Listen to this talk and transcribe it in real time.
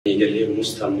eegalee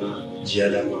mustamaa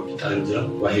jaalama taanjira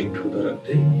waa hedduu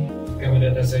baradhe. Gama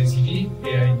data science fi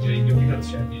AI jireenya ofii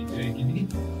irratti jireenya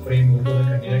framework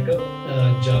kan akka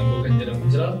Django kan jedhamu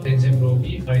jira, TensorFlow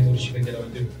fi PyTorch kan jedhamu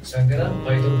jiru. Isaan kana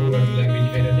Python programming language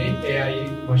fayyadamee AI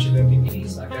machine learning fi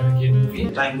akkana kennuu fi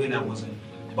time when I was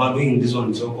following this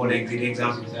one so-called exit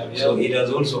exam, so it has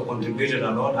also contributed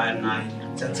a lot, and I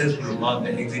successfully marked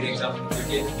the exit exam.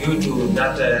 Due to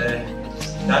that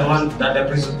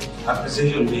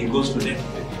appreciation being goes to them.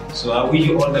 So I wish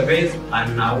you all the best,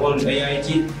 and I want AIT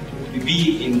to be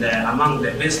among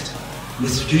the best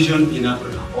institutions in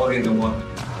Africa or in the world.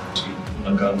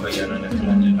 Maqaan bayyaana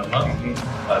nakkanan jedhama.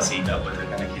 Baasii dhaabbata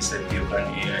kana keessatti yookaan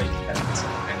AIT kana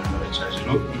keessatti kan barachaa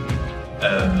jiru.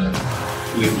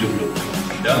 Web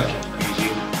developmentidha.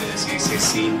 CSS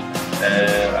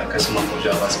akkasuma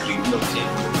JavaScript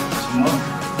akkasuma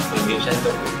website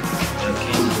tokko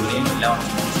keenya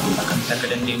laawun akkamitti akka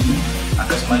dandeenyu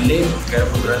akkasumallee gara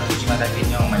fuulduraatti hojii mataa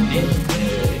keenyaa uumannee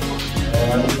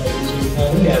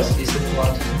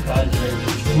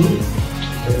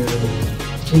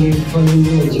Tuni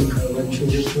wajjin qabachuu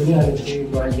jechuun ati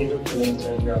baay'ee tokko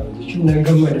nama jechuun nan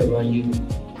gammada baay'ee.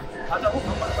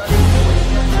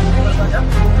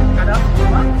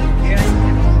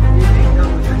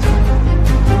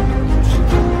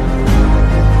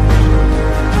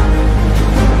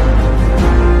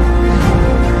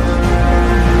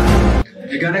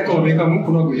 Egaan akka beekamu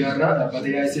kun guyyaarraa dhaabbata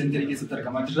AI Center keessatti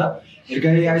argamaa jirra. Erga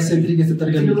AI Center keessatti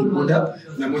argamne booda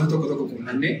namoota tokko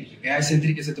quunnamnee AI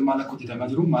Center keessatti maal akka hojjetamaa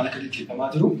jiru, maal akka gaggeeffamaa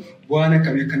jiru, bu'aan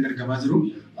akkamii akka argamaa jiru,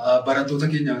 barattoota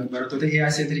keenya barattoota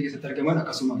AI Center keessatti argaman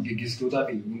akkasuma gaggeessitootaa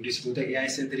fi hundeessitoota AI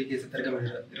Center keessatti argaman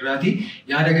irraati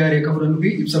yaada gaarii akka fudhannuu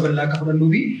fi ibsa bal'aa akka fudhannuu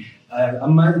fi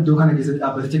amma iddoo kana keessatti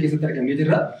dhaabbaticha keessatti argamee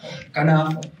jirra. Kanaaf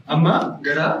amma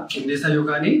gara qindeessaa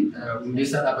yookaan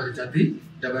hundeessaa dhaabbatichaatti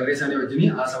dabarree isaanii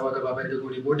wajjin haasawaa gabaabaa erga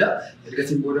goonee booda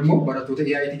ergasiin booda immoo barattoota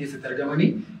AIT keessatti argamanii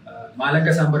maal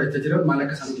akka isaan barachaa jiran, maal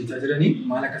akka isaan hojjechaa jiranii,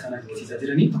 maal akka isaan agarsiisaa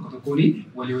jiranii tokko tokkoon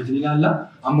walii wajjin ilaalla.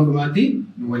 Amma dhumaatti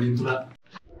nu waliin tura.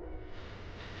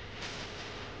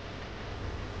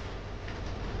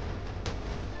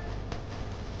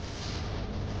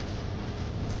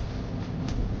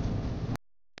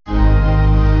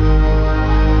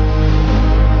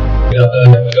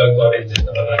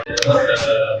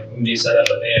 Hundeessaa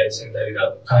dhaabbata AI Centeridha.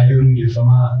 Kaayyoon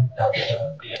hundeeffamaa dhaabbata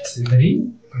AI Centerii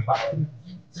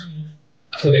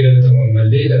tolee galatamuun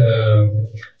malee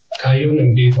kaayyoon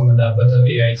hundeeffama dhaabbata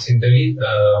AI Centerii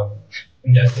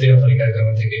indaastirii Afrikaa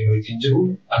gama teekinooloojiin jiru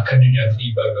akka addunyaatti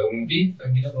dhiibbaa ga'uun fi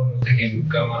hanqina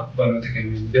barnoota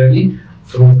kennuu jiranii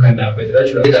furuuf kan dhaabbatedha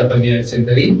jechuudha. Dhaabbanni AI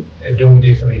Centerii iddoo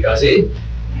hundeeffamee kaasee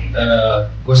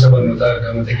gosa barnootaa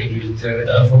gama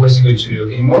teekinooloojiitti fookasii gochuu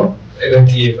yookiin immoo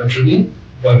irratti xiyyeeffachuun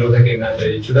barnoota kennaa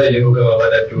jira jechuudha. Yeroo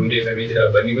gabaabaadhaatti hundeeffamee jira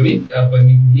dhaabbanni kun.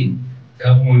 Dhaabbanni kun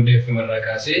gaafuma hundeeffamarraa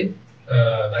kaasee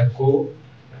rakkoo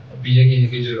biyya keenya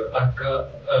keessa jiru akka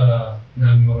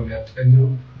naannoo Oromiyaatti kan jiru,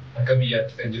 akka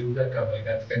biyyaatti kan jiru, akka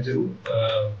Afrikaatti kan jiru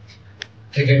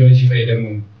teekinooloojii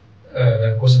fayyadamuun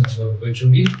rakkoo sana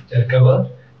gochuun jalqaba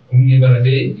humni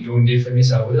baratee yoo hundeeffamee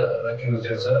isaa booda rakkina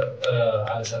hojjetaa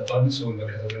haala salphaan soon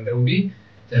bakka ta'uu danda'uu fi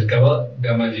jalqaba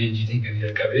gama leenjiitiin kan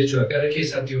jalqabe jechuudha. Gara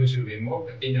keessaatti yoo jiru immoo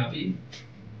fakkeenyaaf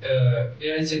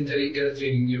AI Centerii gara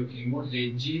tireeningii yookiin immoo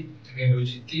leenjii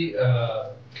teekinooloojiitti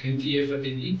kan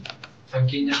xiyyeeffatee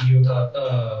fakkeenya biyyoota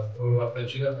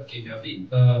barbaachisaa fakkeenyaaf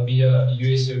biyya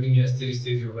US yookiin United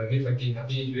States yookaan fakkeenyaaf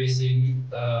USA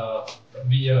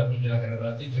biyya addunyaa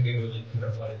kanarraatti teekinooloojiitti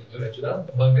barbaadanii jiru jechuudha.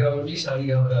 Backgroundii isaanii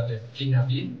gaafa ilaalle fakkeenyaaf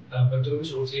dhaabbattoonni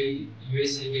sooftiweerii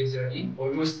USA keessa jiranii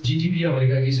almost GDP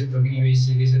Ameerikaa keessatti yookiin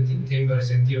USA keessatti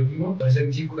 10% yookiin immoo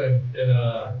persentii 10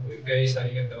 gahee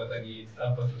isaanii kan taphatanii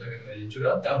dhaabbattoota kana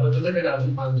jechuudha. Dhaabbattoota kanaaf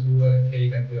maaltu ta'ee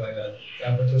kan ta'e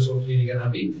dhaabbattoota sooftiweerii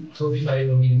kanaaf toopii 5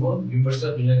 yookiin immoo yuunivarsiitii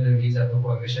addunyaa kana keessaa tokko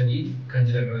hanga 5 kan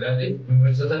jiran yoo ilaalle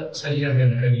yuunivarsiitota 3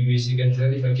 argan kan USA kan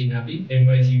jiran fakkeenyaaf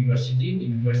MIT Yuunivarsiitii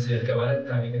jalqabaa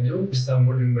kan jiru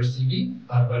Istanbul University fi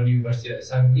Harvard University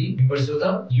isaan yuunivarsiitota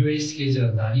US keessa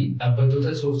jiran ta'anii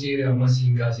dhaabbattoota sooftiweerii ammas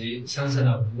hin kaasee isaan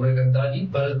sanaaf bu'uura kan ta'anii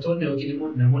barattoonni yookiin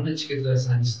immoo namoonni achi keessa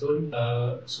saayintistoonni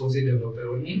sooftiweer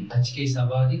developperoonni achi keessaa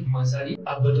ba'anii dhimma isaanii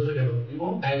dhaabbattoota dabalatu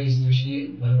immoo haayirii instituushinii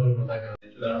mana barnootaa kana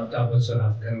dhaabbatu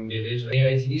sanaaf kan hundeessee jira.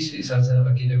 AITnis isaan sana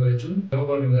fakkeenya godhachuun gama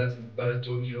barnootaatti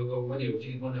barattoonni yoo ta'uman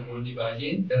yookiin immoo namoonni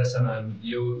baay'een gara sanaan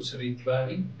yoo sirriitti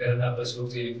ba'anii gara dhaabbata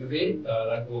sooftiweerii dhufee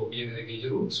rakkoo biyya kana keessa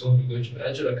jiru soofii gochuudha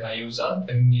jechuudha. Kaayyoon isaa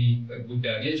inni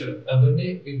guddaan jechuudha. Dhaabbanni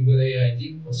giddugala AIT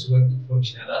gosoota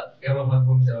functionalaa gama afaan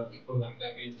kompiitaraa fi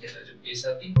piroograamii keessa jiru.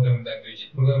 keessatti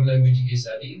program language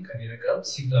keessatti kanneen akka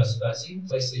C++,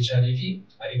 PyCharm fi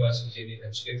Aribaas jedhee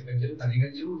kan ciqeetu kan jedhu kan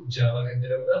jiru Java kan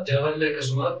jedhamudha. Java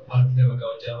akkasuma paartii nama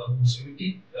qaba Java kuusuuti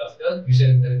user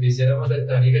interface jedhama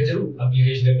tattaanii kan jiru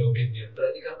application development jedhama.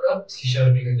 Kan biraa C#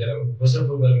 kan jedhamu gosa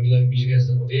programming language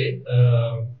keessatti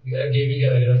ta'ee geemii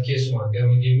garaagaraa keessumaa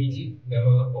gama geemiiti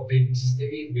gama operating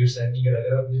systemii websaayitii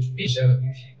garaagaraa hojjechuu fi C# fi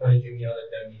Python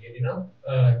yaadadhaan jedhina.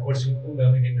 Koorsiin kun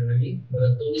gaafa kennamanii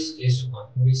barattoonnis keessumaa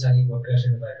umurii isaanii waggaa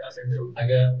 5 irraa kaasee jiru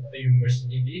aga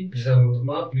yuunivarsiitii fi bifa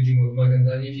mootummaa kan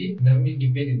ta'anii fi namni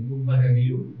dhibbeen dhuunfaa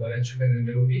kamiyyuu barachuu kan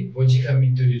danda'uu fi hojii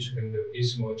kamitti hojjechuu kan danda'u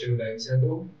keessumaa hojii olaanaa isaa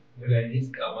ta'u olaaniis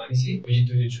qaamaanis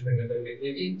hojiitti hojjechuu kan danda'u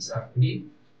fi isaan kuni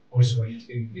koorsiiwwan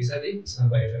keessatti isaan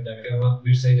baay'ee fardaan gama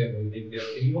websaayitii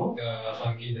irratti immoo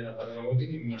afaan keenya afaan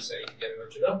oromootiin websaayitii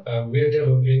argachuudha. Web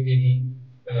developmentiin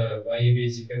baay'ee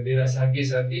beeksisa kan ta'e isaan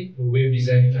keessatti web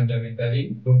diizaayinii fandamentaalii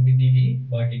front-end fi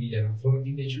back-end jedhama.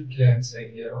 Front-end jechuun client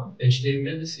side jedhama.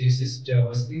 HTML, CSS,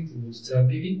 JavaScript, Bootstrap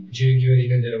fi jQuery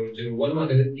kan jedhamu jiru. Walumaa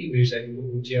galatti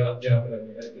websaayitiin Java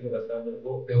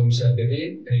ga'umsa argatee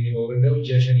kan inni barbaadu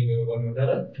ji'a 5 yeroo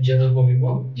barnootaadha. Ji'a tokkoof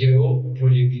immoo yeroo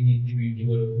piroojeektiin itti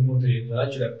development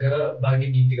jechuudha. Gara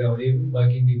back-endiitti gaafa deemu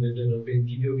back-end development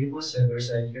yookiin immoo server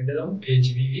side kan jedhamu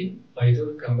PHP fi Python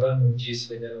kan biraan Node.js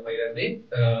kan jedhamu fayyadamnee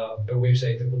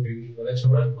website computing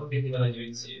walachuudhaan content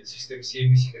management system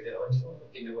CMS kan jedhamu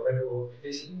inni barbaadu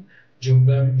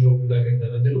joomdaa kan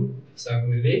tajaajila isaan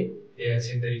kunillee AI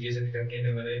Center keessatti kan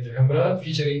kennamanidha jechuudha. Kan biraa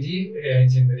fiichariitii AI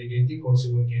Center keessatti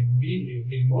koorsiiwwan kennuu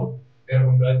fi immoo gara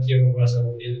hundaatti yeroo muraasa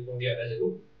moodeelii jedhu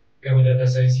gama data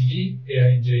science fi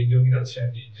AI engineering yookiin artificial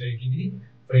intelligence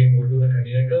framework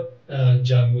kanneen akka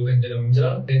Django kan jedhamu jira,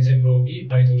 TensorFlow fi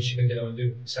PyTorch kan jedhamu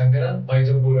jiru. Isaan kana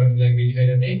Python programming language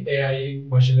fayyadamnee AI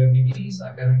machine learning fi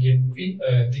isaan kana kennuu fi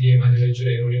itti deemaa jira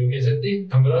jechuudha yeroo dhiyoo keessatti.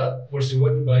 Kan biraa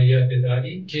koorsiiwwan baay'ee adda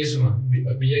ta'anii keessumaa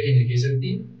biyya keenya keessatti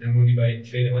namoonni baay'ee itti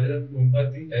fayyadamaa jiran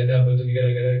dhuunfaatti dhaabbattoonni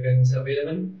garaagaraa kan isaan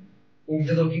fayyadaman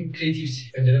uummattoota yookiin creatives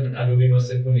kan jedhaman Adobe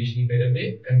Master Foundation fayyadamnee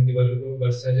kan inni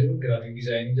barsiisaa jiru graphic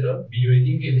design jira, video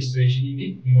editing, illustration fi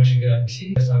motion graphics.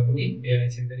 Isaan kun AI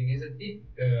Center keessatti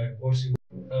koorsii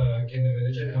kennaman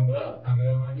jechuudha. Kan biraa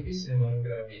kaameraamaanii fi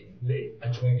sinematograafi illee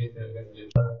achuma keessatti argamu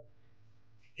jechuudha.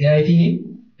 AItiin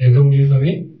erga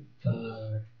hundeeffamee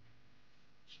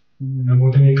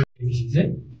namoota meeqa eebbisiise?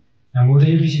 Namoota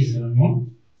eebbisiisan immoo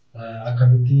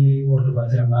akkamitti hordofaa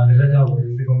jira? Maalirra gahu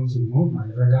walitti qabuun immoo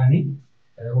maalirra gahanii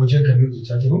hojii akkamii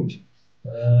hojjechaa jiru?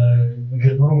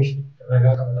 Girgoroomi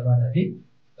ragaa qabatamaadhaa fi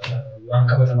waan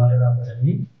qabatamaarra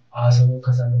dhaabbatanii haasawuu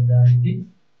akka isaan danda'anii fi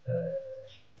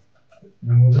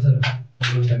namoota sana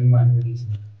hordofanii maal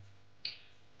hojjetan?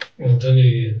 Wantoonni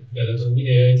galatoonni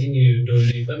AItiin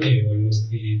doonneeffame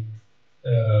walumatti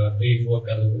reefuu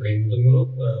akka tokko kan inni xumuru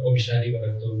oomishaalee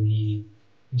barattoonni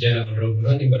jala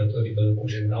barnoonni barattoonni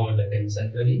kuushan awwan kan isaan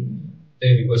jiranii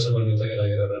gosa barnoota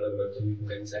garaagaraa irraa barattoonni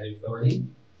kan isaan eebbifamanii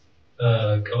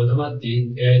qabatamaatti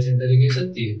AI Center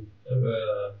keessatti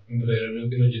employeeronni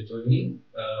yookiin hojjettoonni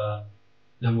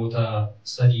namoota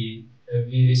 3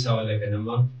 fi isaa ol kan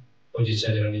amma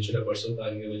hojjechaa jiran jechuudha. Barsoota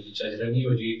hojjechaa jiranii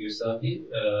hojii gaggeessaa fi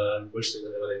barsiisota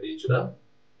dabalatee jechuudha.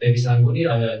 Isaan kun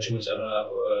achuma carraa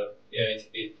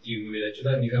AItti mul'ata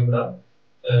jechuudha. Inni kan biraa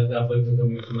dhaabbattoota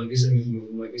mootummaa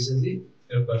keessatti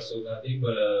barsootaa fi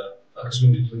akkasuma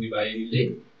hojjettoonni baay'een illee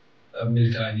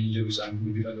milkaa'anii jiru. Isaan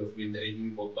kun bifa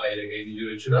dookumentariitiin qophaa'ee dhaga'anii jiru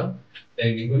jechuudha.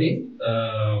 Inni kun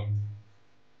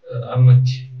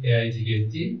ammatti AIT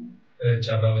keessatti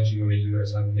carraa hojii uummata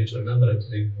isaan jechuudha.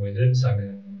 Barattoota eebbifamaa jiran isaan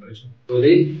kana.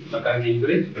 Tole maqaan keenya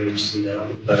ture Barsiisaa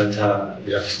barataa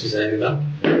graphics design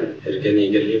erganii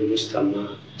galee bulus amma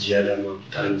ji'a 2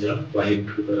 ta'an jira. Waa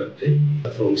hedduu baradhe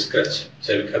from scratch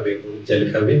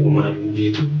jalqabee homaayyuu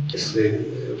beeku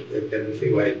erga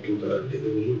dhufee waa hedduu baradhe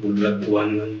fuulduratti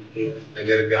waan na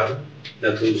gargaaru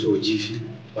na tumsu hojii fi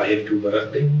waa hedduu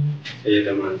baradhe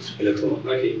fayyadamaan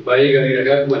filatamaa. Baay'ee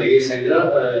gaariidha. Akkuma dhageessan jira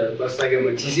barsaa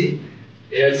gammachiisi.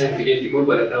 AI Center immoo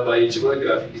barataa baay'ee cimaa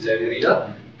graphic designeridha.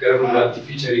 Gara fuulduraatti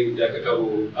fiicharii guddaa akka qabu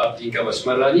abdiin qaba.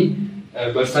 Asumarraanii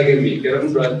barsaa galmee gara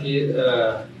fuulduraatti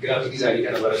graphic design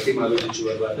kana barattee maal hojjechuu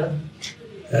barbaadda?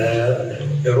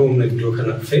 Yeroo humna iddoo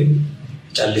kana dhufe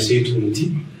calliseetu miti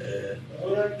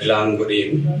bilaan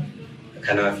godheenu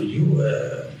kanaafiyyuu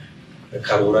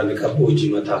karoora ni qabu hojii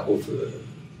mataa koof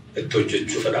itti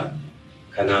hojjechuufidha.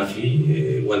 Kanaafi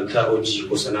wanta hojii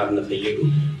kosanaaf na fayyadu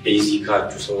beezii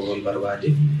kaachuu sababan barbaade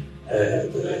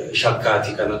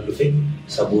shakkaati kana dhufe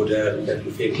sabooda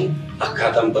dhufe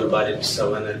akkaataan barbaade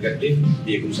sabaan argadhe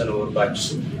beekumsa nama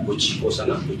barbaachisu hojii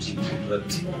kosana hojii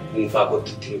irratti dhuunfaa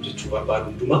kootti ittiin hojjechuu barbaadu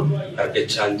hundumaa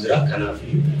argachaa jira. Kanaaf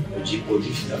hojii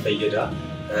kootiif na fayyada.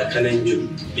 Kana hin jiru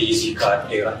beesii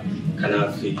kaadheera.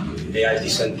 Kanaaf AIT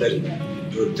Center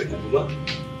iddootti dhuguma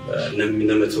namni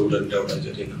nama ta'uu danda'udha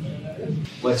jedhena.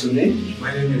 What's your name?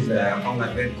 My name is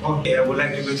Conrad Bedko. I would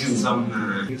like to mention some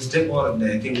step or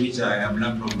the thing which I have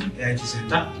learned from AIT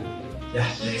Center.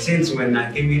 Yeah, since when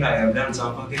I came here, I have done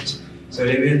some package. So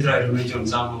let me try to mention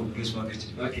some of this package.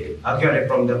 Okay. Actually,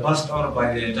 from the first hour,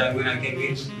 by the time when I came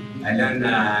here, I learned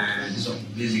this of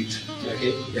basics.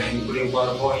 Okay. Yeah, including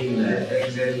PowerPoint,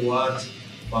 Excel, Word,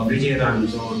 Publisher, and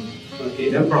so on. Okay.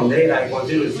 Then from there, I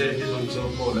continue to study this one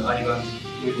so-called advanced.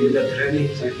 We did the training.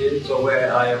 Okay. So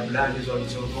where I have learned this one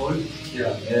so-called.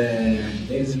 Yeah.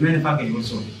 There is many packages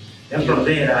also. Then from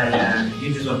there, I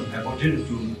did this one. I continue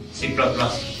to C++.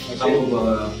 Some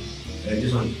of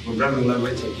this one, programming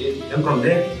language. Okay. Then from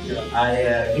there, Yeah.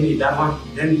 I finished that one.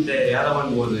 Then the other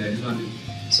one was this one,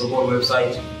 so-called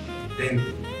website. Then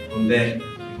from there,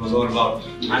 it was all about.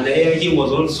 And the AIT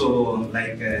was also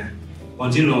like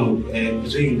continue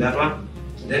doing that one.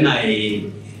 Then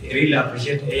I really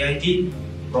appreciate AIT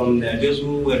from those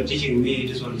who were teaching me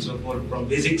this one, so-called from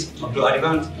basics up to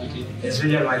advanced. Okay.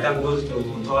 Especially my thank goes to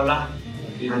Tola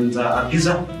and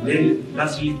Abiza. Then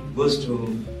lastly goes to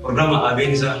programmer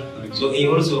Abeniza. So he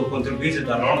also contributed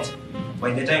a lot.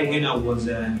 By the time when I was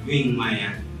doing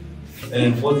my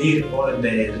fourth year or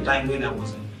the time when I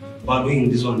was doing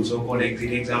this one, so-called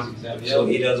exit exam. So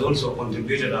it has also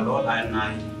contributed a lot, and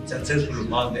I successfully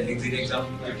passed the exit exam.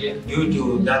 Okay. Due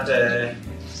to that,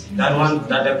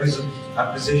 that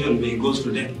appreciation goes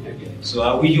to them. Okay. So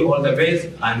I wish you all the best,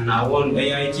 and I want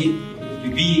AIT to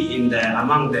be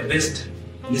among the best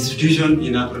institution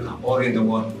in Africa or in the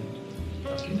world.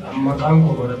 Maqaan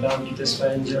koo barataa Abdii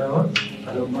Tasfaayeen jedhama.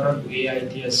 Kan baradhu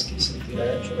AIT as keessattidha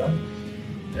jechuudha.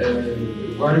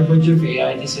 Waan hojjetu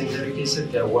AIT Center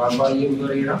keessatti waan baay'een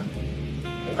bareera.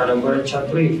 Kan barachaa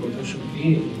ture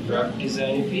Photoshopii, graphic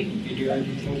design fi video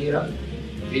editingiidha.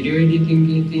 Video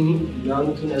editingiitiin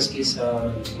naannoon as keessa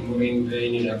umuriin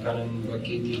baay'inidha. Kanan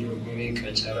bakkeetti dorgomee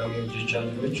qacaramee hojjechaa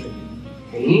jiru jechuudha.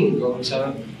 Kuni ga'umsa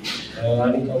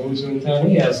ani qabuun sun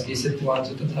taane as keessatti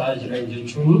wantoota ta'aa jiran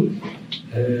jechuun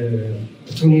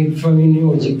utuun eebbifameen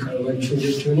hojii qabachuu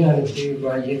jechuun ani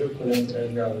baay'ee tokko natti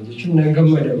dhaga'ama jechuun nan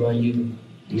gammada baay'ee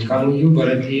tokko. Kaamuyyuu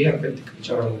baratee akka itti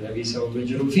qacaramu dhabee sababa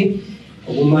jiruu fi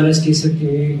ogummaan as keessatti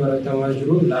baratamaa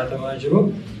jiru, laatamaa jiru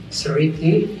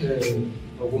sirriitti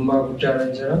ogummaa guddaadha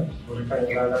jira. Warri kan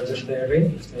ilaalaa jirtan irree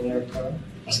dhuftanii akka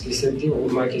as keessatti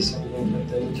ogummaa keessan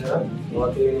gonfatanii jira.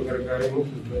 Waaqayyo nu gargaaramuuf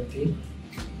duratti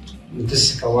nutis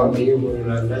kan waaqayyo nu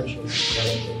ilaallaa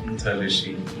jechuudha.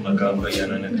 Taleshi maqaan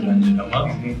bayyaana Naqalaan jedhama.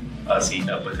 Asii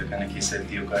dhaabbata kana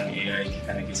keessatti yookaan AIT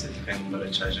kana keessatti kan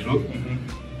barachaa jiru.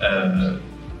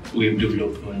 Web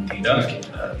developmentidha.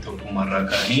 Tokkummaarraa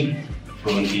kaanii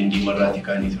front-end marraati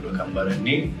kaanii ture kan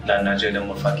baranne naannaa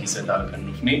jedhamaffaa keessa ta'a kan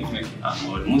dhufne amma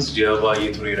almost ji'a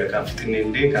baay'ee tureera kan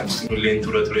fixinneendee kan fixinulleen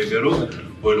ture garuu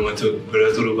walumatti bira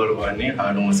turu barbaanne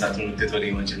haaluma isaatu nutti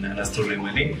toleema jennaan as turre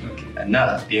malee annaa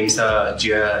deemsa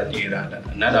ji'a dheeraadha.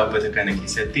 Annaa dhaabbata kana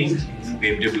keessatti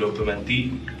web developmentii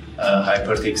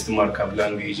hypertext markup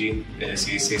language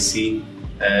CSS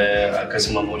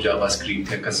akkasuma immoo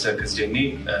javascript akkas jennee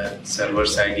server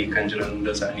side kan jiran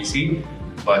hunda isaaniis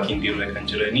back-end irra kan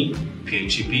jiranii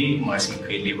PHP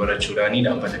MySQL barachuudhaanii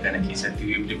dhaabbata kana keessatti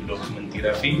web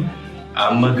developmentii fi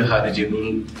amma gahaadha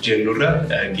jennurra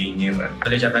geenyeerra.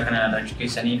 Carraa kana ilaalchuu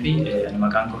keessanii fi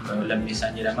maqaan koo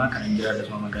Lammeessaan jedhama. Kan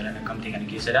jiraatu magaalaa Naqqamtee kana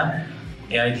keessadha.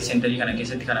 AIT Center kana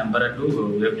keessatti kan baradhu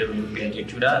web development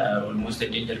jechuudha. Almost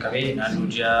edeen jalqabee naannoo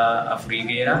ji'a 4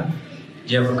 ga'eera.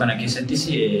 Ji'a 4 kana keessattis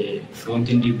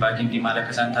front-end back-end maal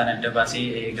akka isaan ta'an adda baasee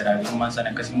garaagarummaan isaan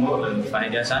akkasuma immoo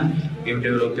faayidaa isaan web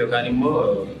develop yookaan immoo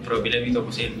piroobilamii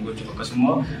tokko seelf gochuuf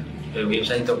akkasuma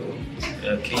websaayitii tokko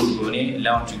create goonee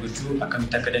launch gochuu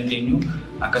akkamitti akka dandeenyu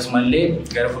akkasumallee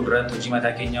gara fuulduraatti hojii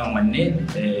mataa keenyaa uumannee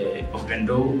of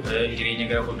danda'u jireenya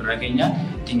gara fuulduraa keenya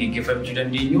ittiin gaggeeffachuu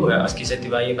dandeenyu as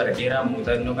keessatti baay'ee baradheera.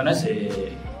 Muuxannoo kanas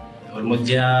almost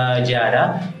ji'aadha.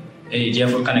 Ji'a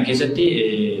 4 kana keessatti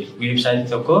websaayitii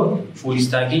tokko full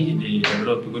stack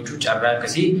develop gochuu carraa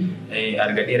akkasii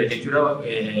argadheera jechuudha.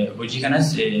 Hojii kanas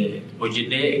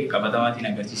hojiilee qabatamaatiin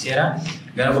agarsiiseera.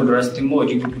 Gara fuulduraatti immoo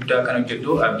hojii gurguddaa kan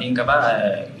hojjedhu abdiin qaba.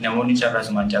 Namoonni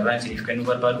carraan isiniif kennuu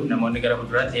barbaadu namoonni gara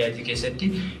fuulduraatti AIT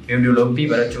keessatti web develop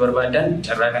barachuu barbaadan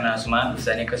carraa kana asumaan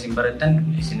isaanii akkasiin barattan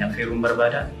isin affeeruun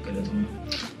barbaada. Galatoomaa.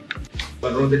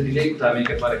 Barnoota dilee kutaa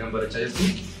meeqaffaadha kan barachaa jirtu?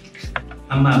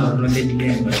 Amma barnoota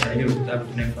dilee barachaa jiru kutaa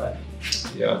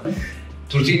 10ffaadha.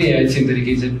 Turtiin AIT Center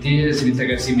keessatti isinitti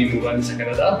agarsiifne muraan isa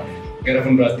kanadha. Gara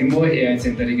fuulduraatti immoo AI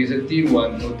Centerii keessatti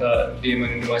wantoota deeman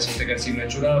hundumaa sitti agarsiifna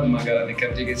jechuudha. Magaalaa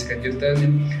Naqqamtee keessa kan jirtan,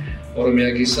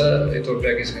 Oromiyaa keessa,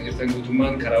 Itoophiyaa keessa kan jirtan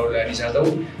guutummaan karaa onlaayiniis haa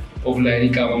ta'u, offlaayinii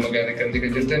qaama magaalaa Naqqamtee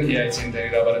kan jirtan AI Centerii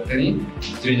irraa baratanii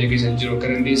jireenya keessa jiru akka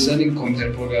dandeessan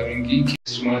kompiitara piroograamingii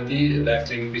keessumaatii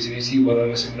laayiftaayim biizineesii warra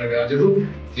masin ragaa jiru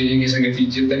jireenya keessa gatii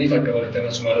jirtaniif akka baratan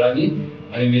asumarraanii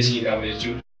ani illee sii qaama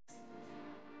jechuudha.